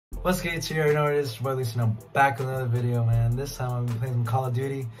What's good, it's your know it is, your boy Luisi, and I'm back with another video, man. This time I'm playing some Call of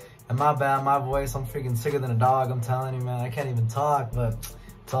Duty. And my bad, my voice, I'm freaking sicker than a dog, I'm telling you, man. I can't even talk, but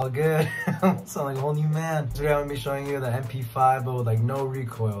it's all good. I sound like a whole new man. Today I'm going to be showing you the MP5, but with like no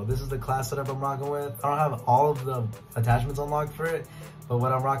recoil. This is the class setup I'm rocking with. I don't have all of the attachments unlocked for it, but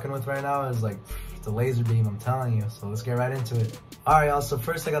what I'm rocking with right now is like, it's a laser beam, I'm telling you. So let's get right into it. Alright, y'all, so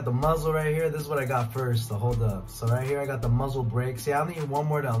first I got the muzzle right here. This is what I got first, so hold up. So right here I got the muzzle brake. See, I need one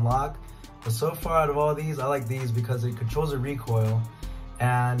more to unlock. But so far out of all these, I like these because it controls the recoil.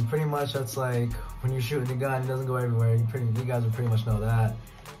 And pretty much that's like, when you're shooting the gun, it doesn't go everywhere. You guys will pretty much know that.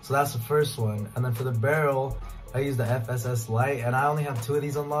 So that's the first one. And then for the barrel, I use the FSS Lite. And I only have 2 of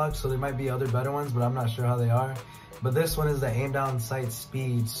these unlocked, so there might be other better ones, but I'm not sure how they are. But this one is the aim down sight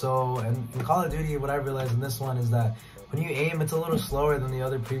speed. So in Call of Duty, what I realized in this one is that when you aim, it's a little slower than the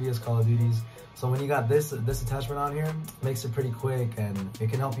other previous Call of Duties. So when you got this attachment on here, it makes it pretty quick and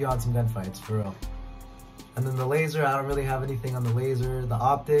it can help you out in some gunfights, for real. And then the laser, I don't really have anything on the laser. The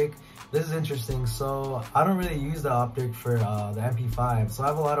optic, this is interesting. So I don't really use the optic for the MP5. So I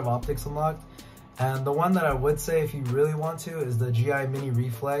have a lot of optics unlocked. And the one that I would say if you really want to is the GI Mini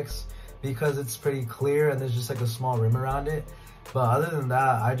Reflex, because it's pretty clear and there's just like a small rim around it. But other than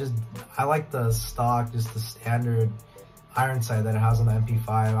that, I like the stock, just the standard iron sight that it has on the MP5.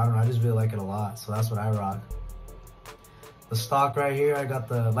 I don't know, I just really like it a lot, so that's what I rock. The stock right here, I got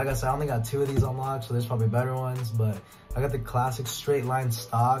the, like I said, I only got 2 of these unlocked, so there's probably better ones, but I got the classic straight line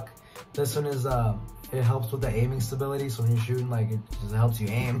stock. This one is, it helps with the aiming stability, so when you're shooting, like, it just helps you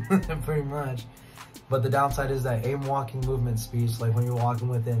aim, pretty much. But the downside is that aim walking movement speed, so like when you're walking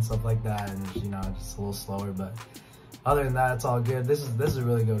with it and stuff like that, and it's, you know, just a little slower, but other than that, it's all good. This is a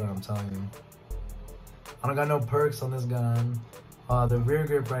really good one, I'm telling you. I don't got no perks on this gun. The rear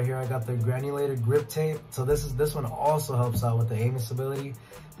grip right here, I got the granulated grip tape. So this one also helps out with the aiming stability,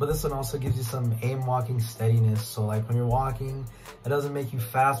 but this one also gives you some aim walking steadiness. So like when you're walking, it doesn't make you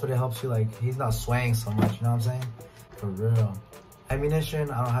fast, but it helps you, like, he's not swaying so much, you know what I'm saying? For real. Ammunition,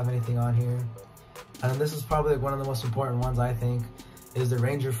 I don't have anything on here. And then this is probably like one of the most important ones, I think, is the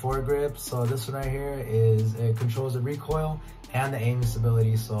Ranger foregrip. So this one right here it controls the recoil and the aiming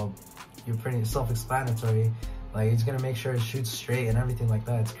stability. So you're pretty self-explanatory. Like, it's gonna make sure it shoots straight and everything like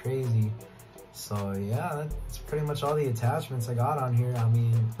that. It's crazy. So yeah, that's pretty much all the attachments I got on here. I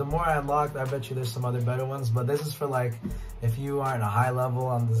mean, the more I unlock, I bet you there's some other better ones, but this is for like if you aren't a high level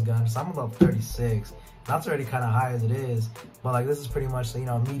on this gun. So I'm about 36. That's already kind of high as it is, but like this is pretty much, you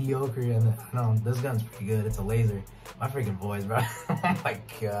know, mediocre. And I know this gun's pretty good. It's a laser. My freaking voice, bro. Oh my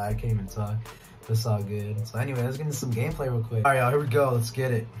god, I can't even talk. It's all good. So anyway, let's get into some gameplay real quick. All right, y'all, here we go. Let's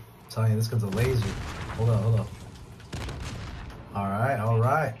get it. I'm telling you, this gun's a laser. Hold up. All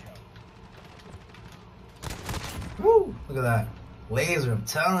right. Woo! Look at that laser. I'm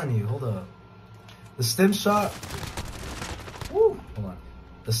telling you. Hold up. The stim shot. Woo! Hold on.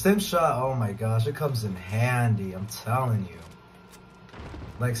 The stim shot. Oh my gosh, it comes in handy. I'm telling you.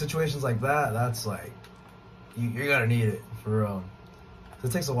 Like situations like that. That's like you're gonna need it for real.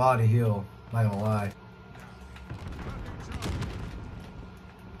 It takes a while to heal. Not gonna lie.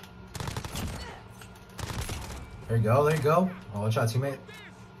 There you go. Oh, watch out, teammate.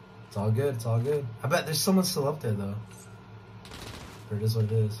 It's all good. I bet there's someone still up there, though. Or it is what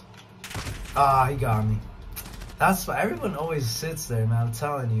it is. Ah, he got me. That's why everyone always sits there, man. I'm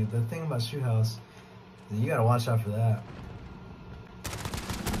telling you. The thing about shoot house is you gotta watch out for that.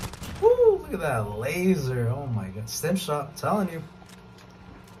 Woo, look at that laser. Oh my god. Stim shot, I'm telling you.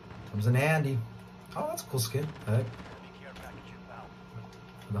 Comes in handy. Oh, that's a cool skin. Heck.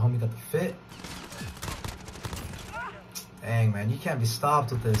 The homie got the fit. Dang, man, you can't be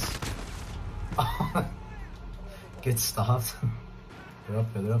stopped with this. Get stopped. They're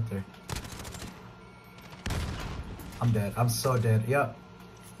up there. I'm dead. I'm so dead. Yep.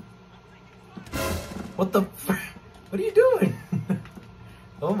 What the f- What are you doing?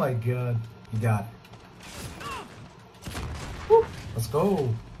 Oh my god. You got it. Woo. Let's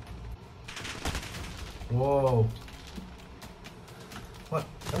go. Whoa. What?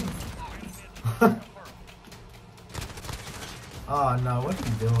 Oh no, what are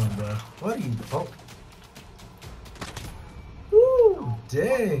you doing, bro? What are you, oh. Woo,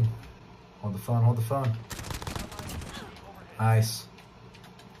 dang. Hold the phone. Nice.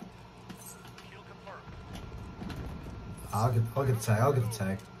 I'll get the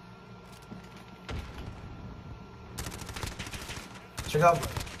tag. Check out.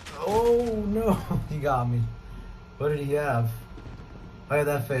 Oh no, he got me. What did he have? Oh yeah,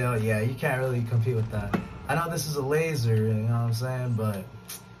 that failed. Yeah, you can't really compete with that. I know this is a laser, you know what I'm saying, but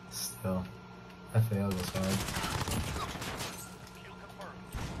still, that fail goes hard.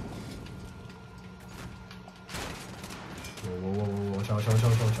 Watch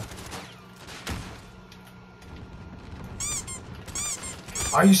out.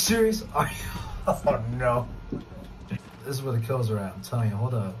 Are you serious? Are you? Oh no. This is where the kills are at. I'm telling you.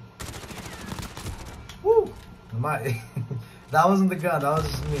 Hold up. Woo! That wasn't the gun. That was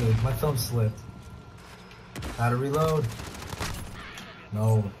just me. My thumb slipped. How to reload?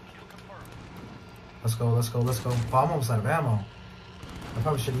 No. Let's go. Oh, I'm almost out of ammo. I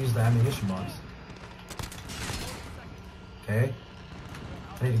probably should have used the ammunition box. Okay.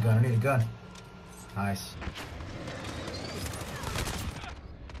 I need a gun. Nice.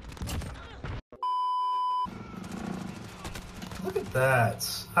 Look at that.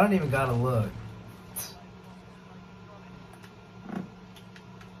 I don't even gotta look.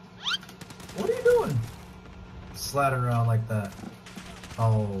 What are you doing? Sliding around like that.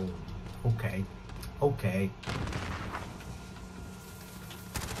 Oh, okay.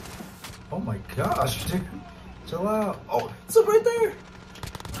 Oh my gosh, dude. Chill out. Oh, it's up right there.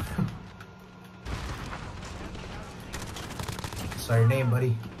 Sorry, your name,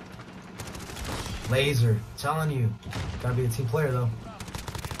 buddy. Laser. Telling you. Gotta be a team player, though.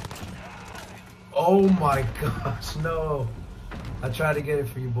 Oh my gosh, no. I tried to get it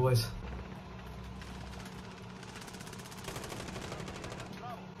for you boys.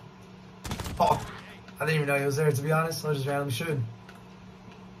 Oh, I didn't even know he was there, to be honest. I was just randomly shooting.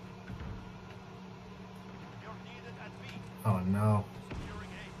 Oh no.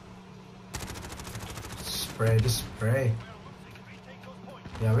 Spray, just spray.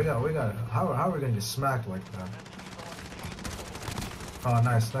 Yeah, we got it. How are we gonna get smacked like that? Oh,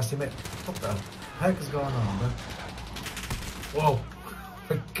 nice teammate. What the heck is going on, bro? Whoa.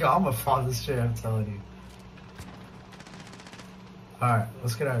 God, I'm gonna fall this shit, I'm telling you. Alright,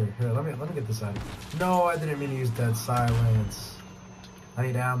 let's get out of here. Here, let me get this out of here. No, I didn't mean to use dead silence. I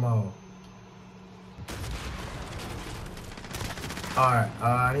need ammo. Alright,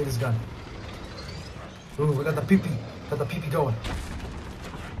 I need this gun. Ooh, we got the PP. Got the PP going.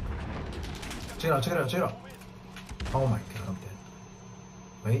 Check it out. Oh my god, I'm dead.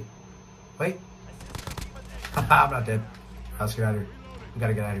 Wait. I'm not dead. Let's get out of here. We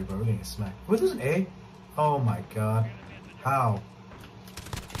gotta get out of here, bro. We're gonna get smacked. Wait, there's an A? Oh my god. How?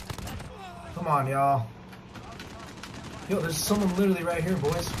 Come on, y'all. Yo, there's someone literally right here,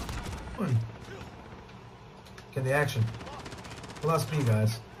 boys. Get the action. Who lost B,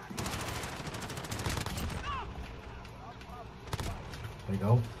 guys? There you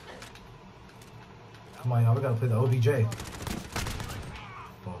go. Come on, y'all. We gotta play the OBJ.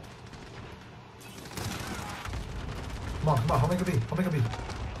 Whoa. Come on. I'll make a B.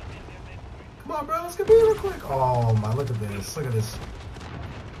 Come on, bro. Let's get B real quick. Oh, my. Look at this.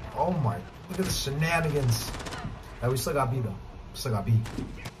 Oh, my. Look at the shenanigans. Hey, we still got B, though.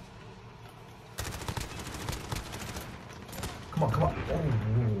 Come on. Oh.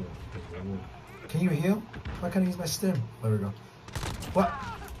 Can you heal? Why can't I use my stim? There we go. What?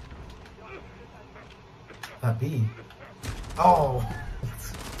 That B. Oh.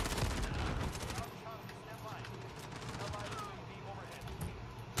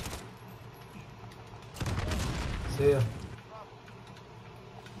 See ya.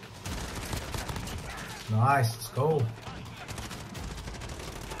 Nice, let's go.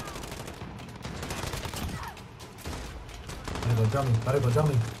 Gotta go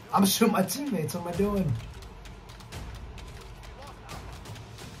dummy. I'm shooting my teammates, what am I doing?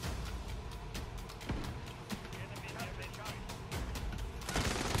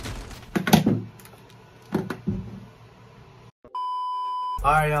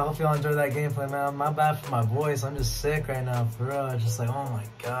 Alright, y'all. Hope y'all enjoyed that gameplay, man. My bad for my voice. I'm just sick right now, for real. It's just like, oh my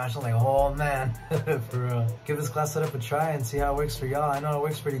gosh. I'm like, oh man, for real. Give this class setup a try and see how it works for y'all. I know it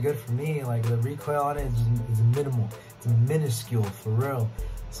works pretty good for me. Like, the recoil on it is minimal. It's minuscule, for real.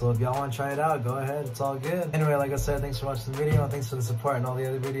 So if y'all want to try it out, go ahead. It's all good. Anyway, like I said, thanks for watching the video. And thanks for the support and all the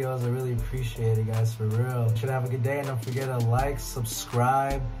other videos. I really appreciate it, guys, for real. You should have a good day. And don't forget to like,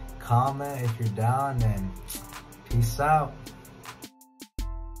 subscribe, comment if you're down. And peace out.